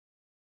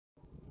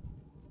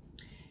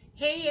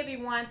Hey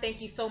everyone, thank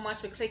you so much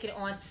for clicking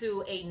on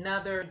to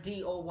another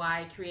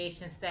DOY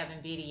Creation 7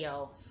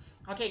 video.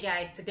 Okay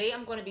guys, today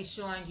I'm going to be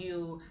showing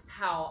you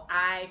how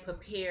I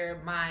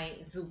prepare my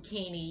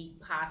zucchini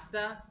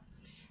pasta.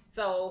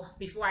 So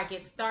before I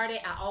get started,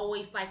 I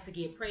always like to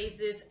give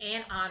praises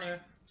and honor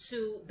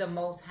to the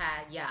Most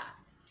High Yah.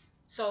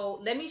 So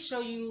let me show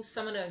you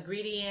some of the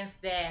ingredients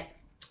that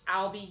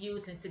I'll be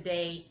using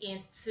today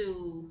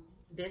into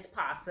this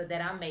pasta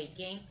that I'm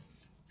making.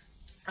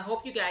 I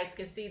hope you guys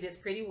can see this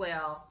pretty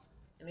well.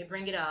 Let me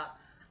bring it up.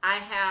 I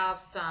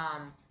have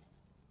some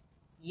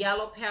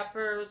yellow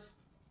peppers,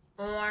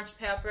 orange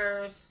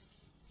peppers,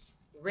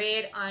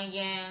 red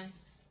onions,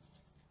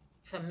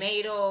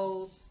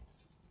 tomatoes,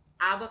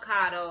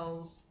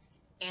 avocados,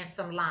 and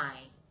some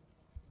lime.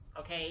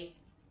 Okay,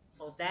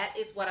 so that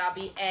is what I'll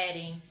be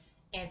adding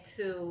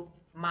into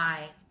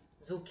my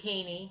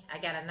zucchini. I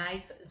got a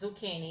nice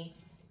zucchini,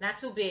 not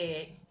too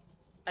big,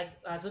 a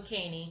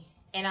zucchini.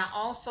 And I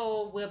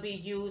also will be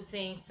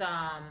using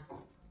some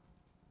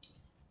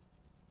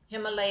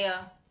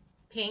Himalaya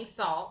pink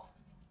salt,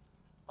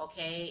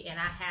 okay, and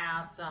I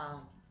have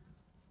some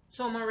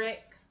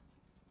turmeric,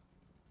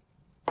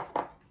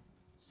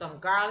 some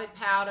garlic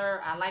powder.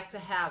 I like to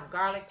have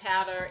garlic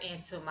powder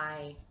into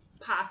my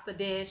pasta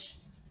dish,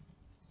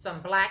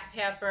 some black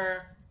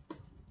pepper.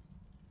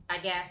 I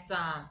got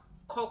some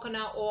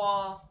coconut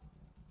oil,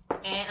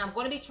 and I'm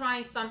going to be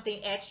trying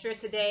something extra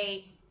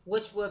today,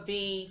 which will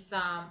be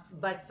some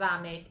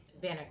balsamic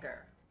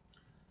vinegar.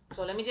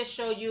 So let me just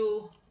show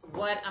you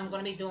what I'm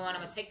going to be doing. I'm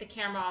going to take the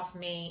camera off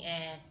me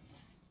and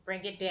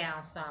bring it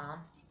down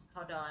some.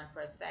 Hold on for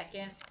a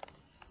second.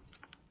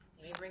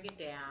 Let me bring it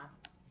down.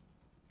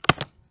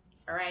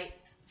 All right.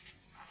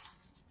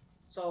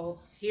 So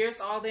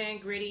here's all the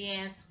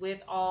ingredients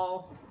with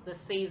all the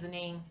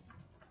seasonings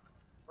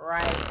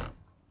right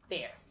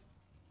there.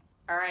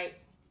 All right.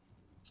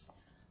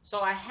 So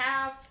I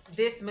have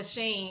this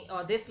machine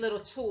or this little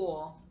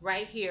tool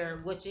right here,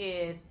 which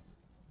is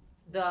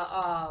the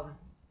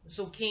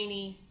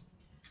zucchini.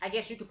 I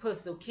guess you could put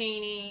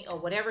zucchini or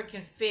whatever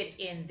can fit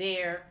in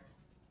there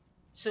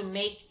to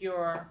make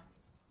your,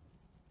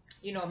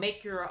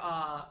 make your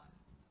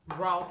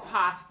raw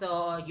pasta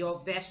or your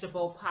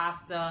vegetable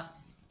pasta.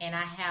 And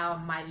I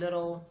have my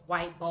little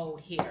white bowl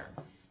here.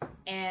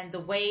 And the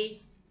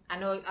way, I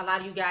know a lot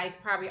of you guys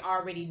probably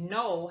already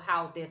know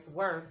how this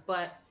works,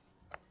 but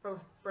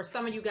for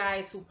some of you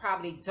guys who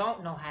probably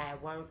don't know how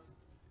it works,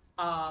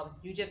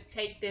 you just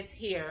take this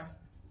here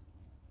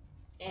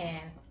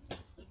and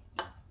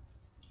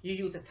you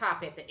use the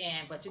top at the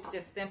end, but you can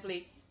just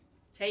simply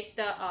take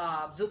the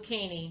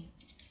zucchini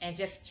and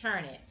just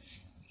turn it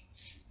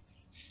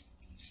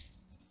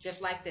just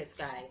like this,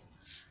 guys.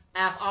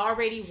 I've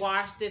already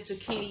washed this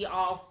zucchini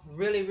off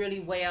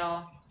really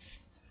well.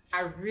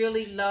 I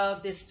really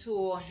love this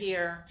tool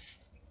here.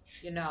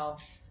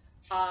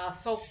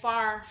 So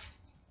far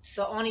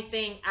the only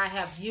thing I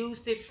have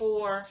used it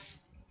for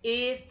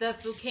is the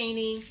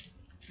zucchini,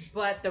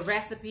 but the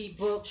recipe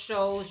book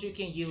shows you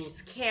can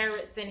use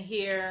carrots in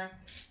here.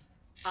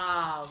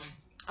 I'm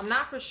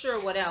not for sure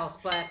what else,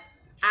 but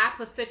I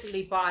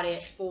specifically bought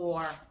it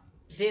for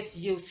this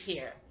use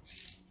here,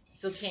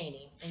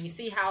 zucchini. And you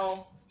see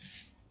how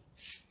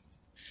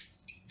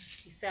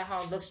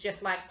it looks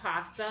just like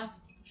pasta.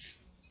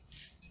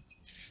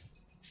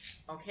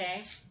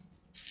 Okay.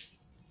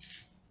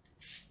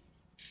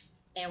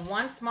 And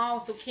one small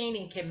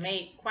zucchini can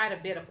make quite a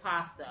bit of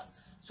pasta.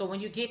 So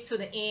when you get to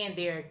the end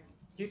there,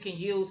 you can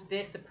use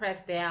this to press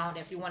down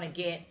if you want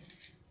to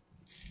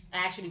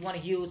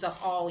use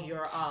up all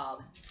your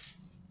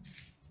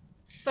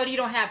so you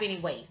don't have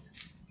any waste.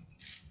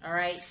 All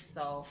right,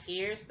 so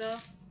here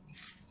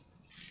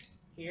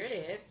it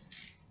is.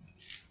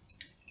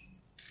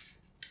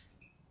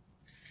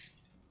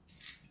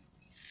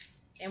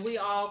 And we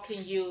all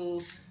can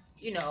use,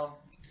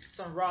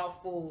 some raw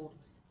food,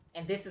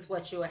 and this is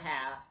what you'll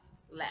have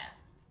left.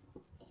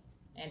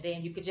 And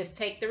then you could just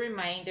take the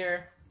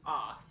remainder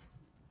off.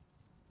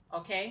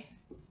 Okay.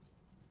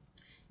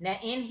 Now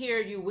in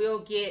here you will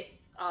get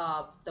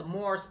the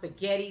more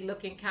spaghetti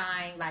looking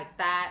kind like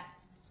that,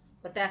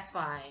 but that's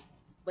fine.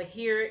 But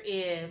here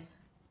is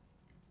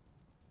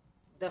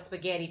the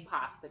spaghetti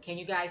pasta. Can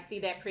you guys see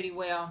that pretty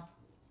well?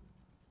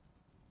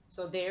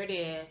 So there it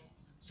is.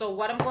 So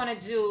what I'm going to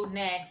do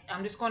next,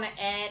 I'm just going to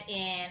add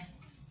in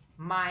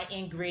my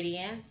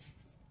ingredients,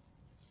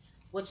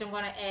 which I'm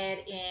going to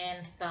add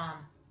in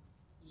some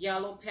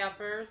yellow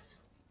peppers.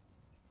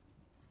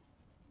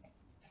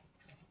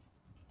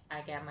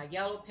 I got my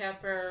yellow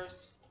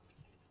peppers.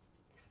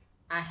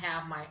 I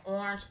have my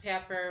orange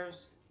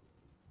peppers.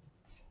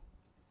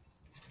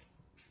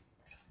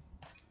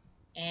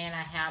 And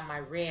I have my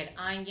red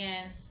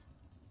onions.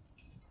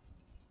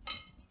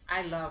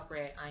 I love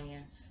red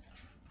onions.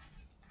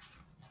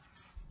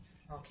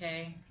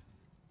 Okay.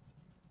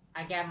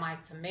 I got my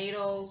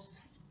tomatoes.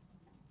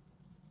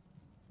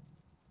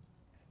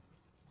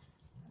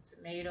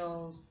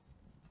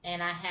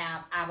 And I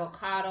have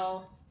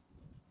avocado.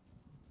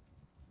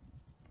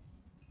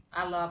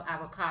 I love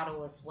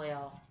avocado as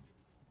well.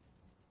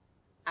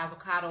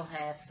 Avocado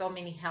has so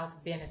many health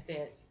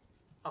benefits.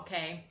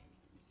 Okay,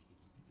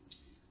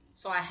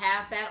 so I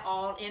have that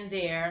all in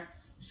there.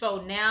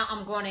 So now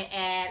I'm going to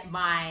add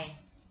my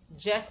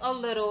just a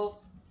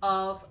little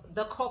of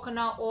the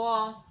coconut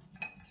oil.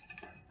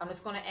 I'm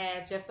just going to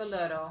add just a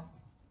little.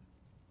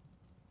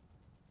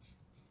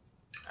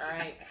 All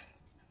right.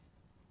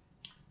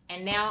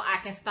 And now I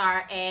can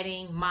start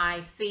adding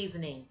my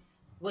seasoning,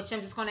 which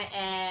I'm just going to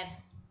add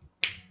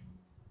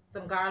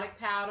some garlic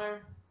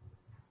powder,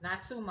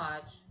 not too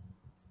much.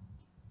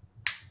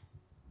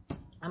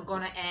 I'm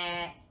going to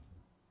add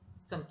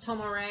some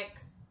turmeric,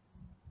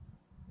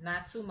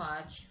 not too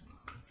much,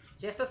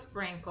 just a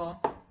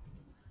sprinkle.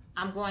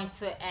 I'm going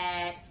to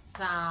add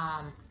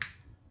some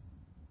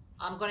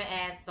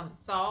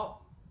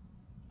salt,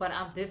 but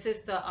this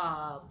is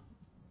the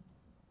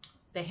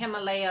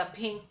Himalaya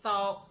pink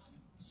salt,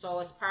 so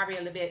it's probably a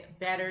little bit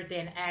better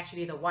than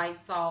actually the white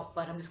salt,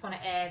 but I'm just going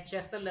to add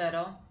just a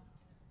little,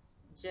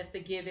 just to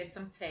give it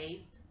some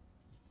taste,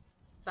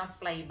 some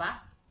flavor.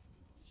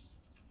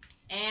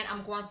 And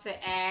I'm going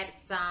to add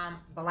some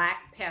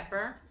black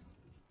pepper.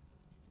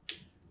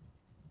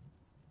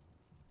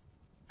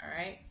 All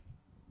right,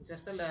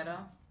 just a little.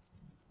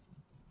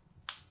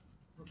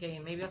 Okay,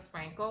 maybe a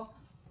sprinkle.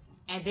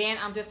 And then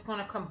I'm just going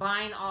to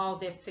combine all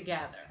this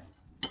together.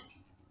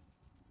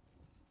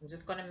 I'm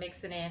just going to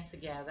mix it in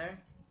together.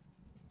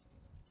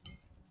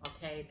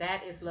 Okay,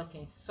 that is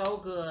looking so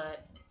good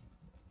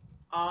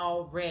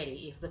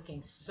already. It's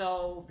looking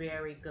so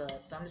very good.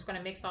 So I'm just going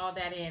to mix all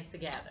that in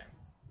together.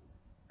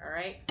 All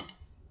right.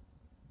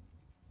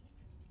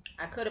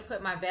 I could have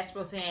put my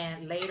vegetables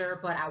in later,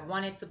 but I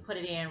wanted to put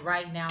it in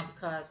right now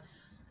because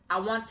I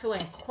want to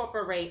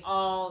incorporate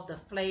all the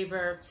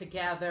flavor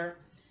together.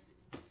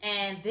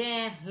 And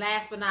then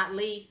last but not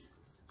least,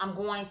 I'm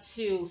going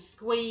to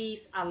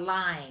squeeze a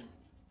lime.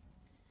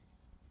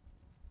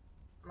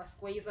 I'm going to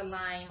squeeze a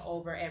lime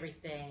over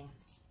everything.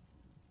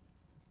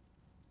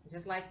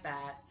 Just like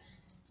that.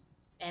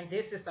 And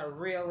this is a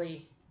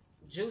really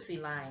juicy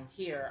lime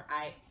here.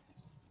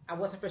 I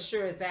wasn't for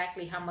sure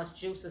exactly how much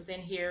juice is in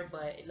here,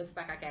 but it looks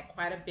like I got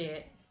quite a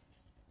bit.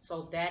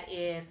 So that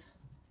is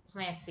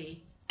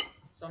plenty.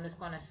 So I'm just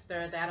going to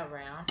stir that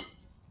around.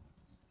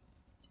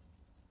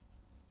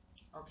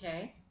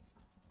 Okay.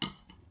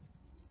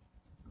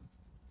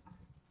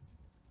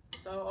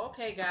 So,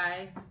 okay,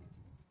 guys.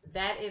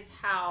 That is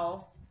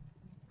how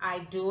I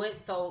do it.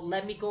 So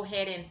let me go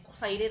ahead and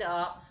plate it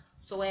up.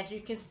 So as you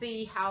can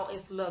see how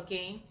it's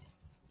looking,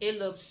 it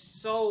looks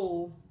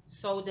so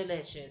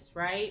delicious,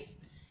 right?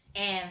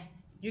 And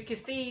you can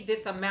see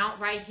this amount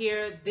right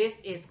here. This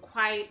is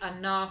quite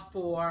enough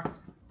for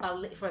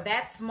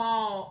that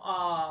small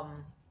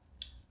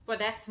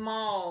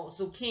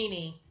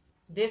zucchini.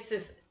 This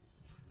is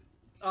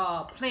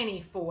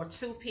plenty for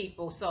 2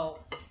 people. So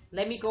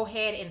let me go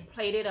ahead and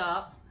plate it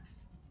up.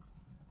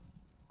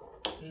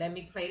 Let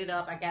me plate it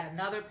up. I got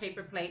another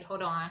paper plate.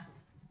 Hold on.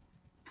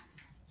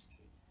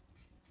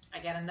 I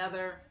got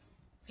another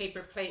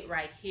paper plate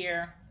right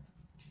here,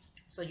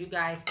 so you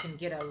guys can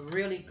get a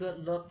really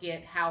good look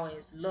at how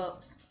it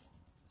looks.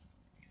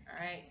 All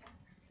right.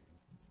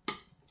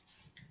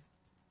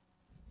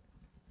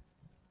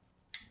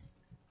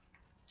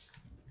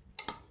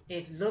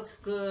 It looks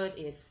good.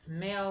 It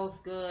smells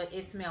good.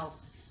 It smells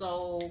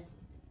so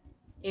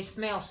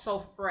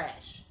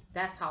fresh.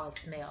 That's how it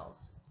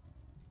smells.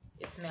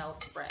 It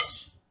smells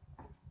fresh.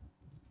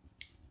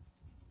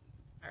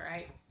 All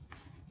right.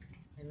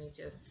 Let me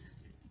just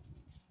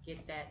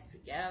get that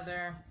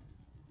together.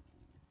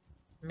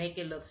 Make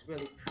it look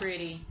really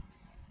pretty.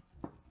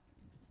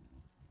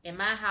 In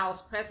my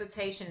house,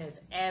 presentation is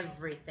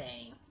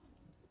everything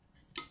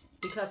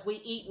because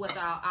we eat with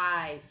our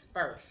eyes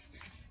first.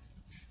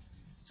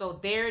 So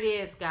there it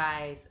is,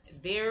 guys.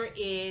 There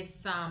is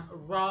some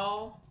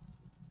raw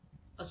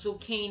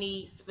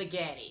zucchini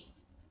spaghetti.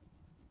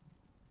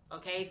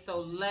 Okay, so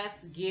let's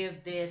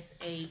give this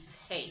a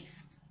taste.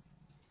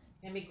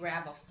 Let me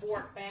grab a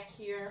fork back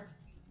here.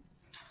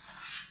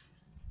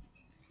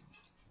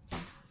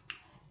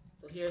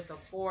 So here's a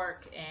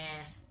fork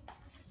and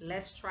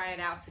let's try it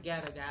out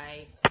together,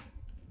 guys.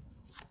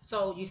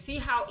 So you see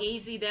how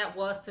easy that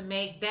was to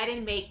make? That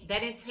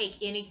didn't take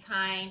any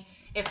time.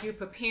 If you're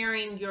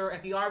preparing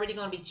if you're already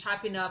going to be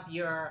chopping up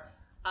your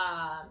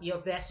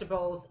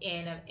vegetables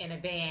in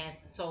advance,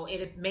 so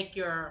it'll make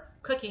your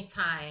cooking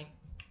time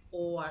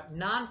or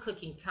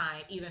non-cooking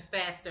time even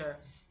faster.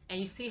 And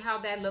you see how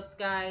that looks,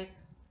 guys?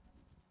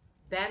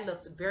 That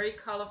looks very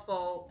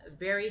colorful,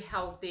 very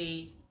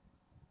healthy.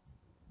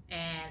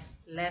 And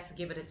let's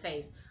give it a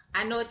taste.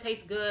 I know it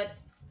tastes good.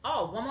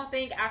 Oh, one more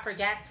thing I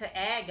forgot to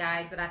add,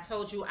 guys, that I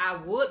told you I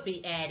would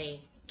be adding.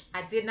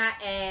 I did not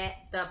add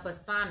the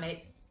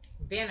balsamic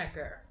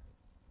vinegar.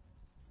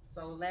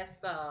 So let's,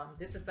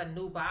 this is a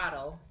new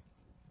bottle.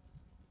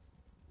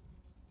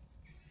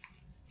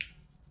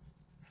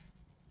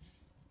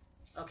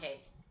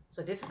 Okay,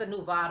 so this is a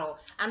new bottle.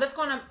 I'm just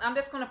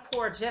gonna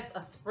pour just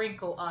a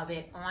sprinkle of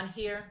it on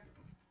here.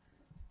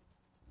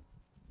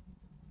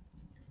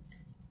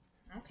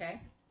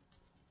 Okay.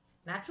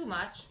 Not too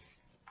much.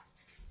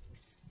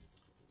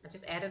 I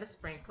just added a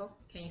sprinkle.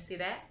 Can you see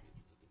that?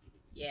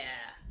 Yeah.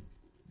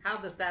 How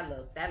does that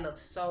look? That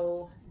looks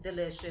so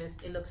delicious.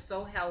 It looks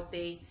so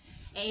healthy.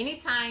 And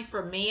anytime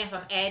for me, if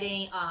I'm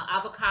adding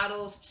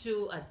avocados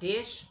to a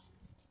dish,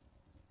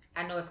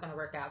 I know it's going to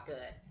work out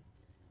good.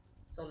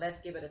 So let's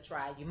give it a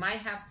try. You might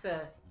have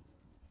to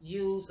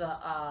use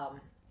a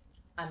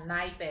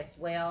knife as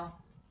well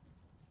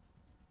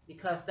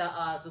because the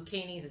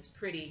zucchinis is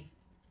pretty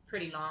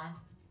long.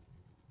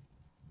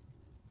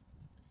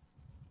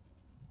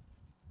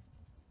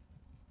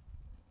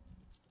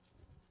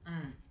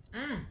 Mm,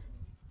 mm,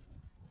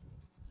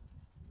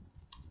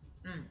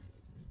 mm.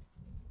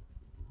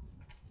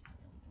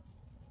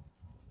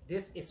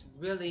 This is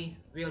really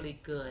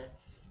good.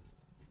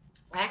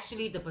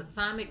 Actually, the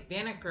balsamic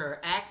vinegar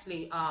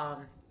actually I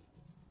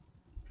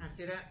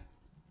see that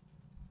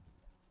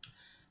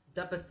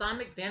the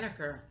balsamic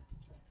vinegar,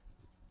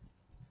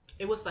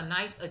 it was a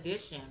nice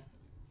addition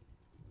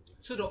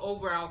to the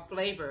overall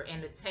flavor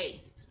and the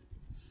taste.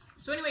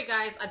 So anyway,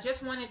 guys, I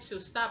just wanted to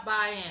stop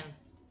by and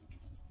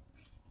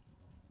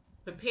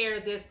prepare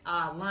this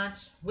lunch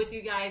with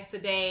you guys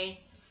today.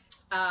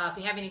 If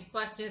you have any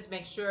questions,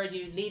 make sure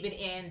you leave it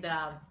in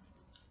the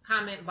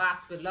comment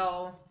box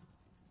below.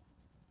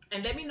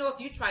 And let me know if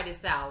you try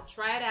this out.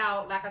 Try it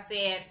out. Like I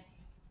said,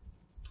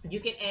 you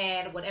can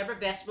add whatever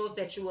vegetables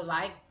that you would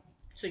like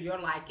to your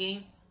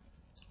liking.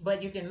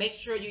 But you can make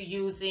sure you're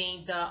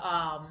using the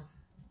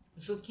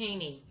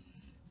zucchini.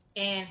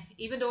 And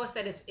even though it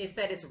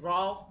said it's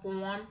raw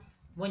form,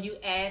 when you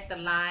add the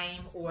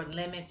lime or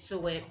lemon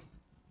to it,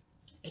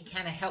 it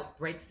kind of help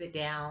breaks it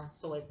down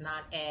so it's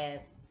not as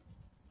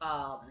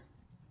um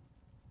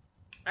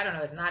I don't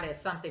know, it's not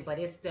as something, but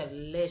it's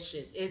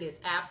delicious. It is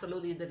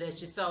absolutely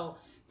delicious. So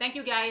thank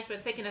you guys for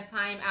taking the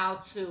time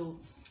out to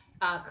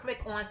click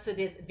onto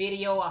this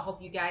video. I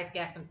hope you guys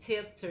got some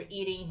tips to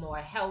eating more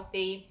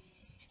healthy.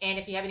 And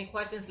if you have any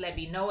questions, let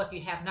me know. If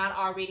you have not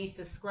already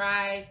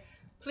subscribed,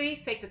 please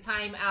take the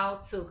time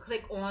out to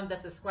click on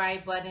the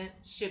subscribe button. It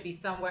should be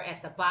somewhere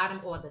at the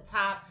bottom or the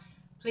top.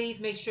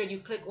 Please make sure you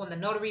click on the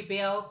notary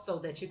bell so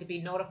that you can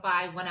be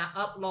notified when I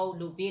upload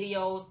new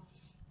videos.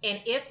 And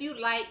if you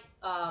like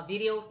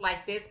videos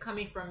like this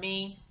coming from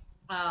me,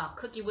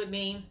 cooking with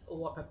me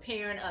or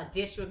preparing a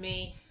dish with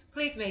me,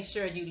 please make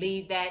sure you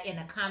leave that in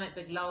the comment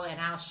below and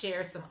I'll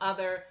share some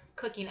other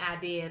cooking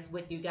ideas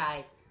with you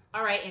guys.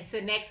 All right,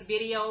 until next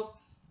video,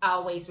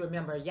 always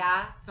remember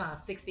Yah, Psalm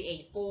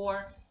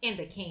 68:4 in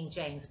the King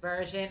James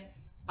Version.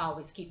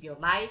 Always keep your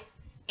life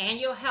and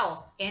your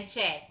health in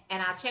check.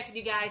 And I'll check with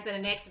you guys in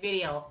the next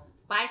video.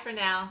 Bye for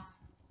now.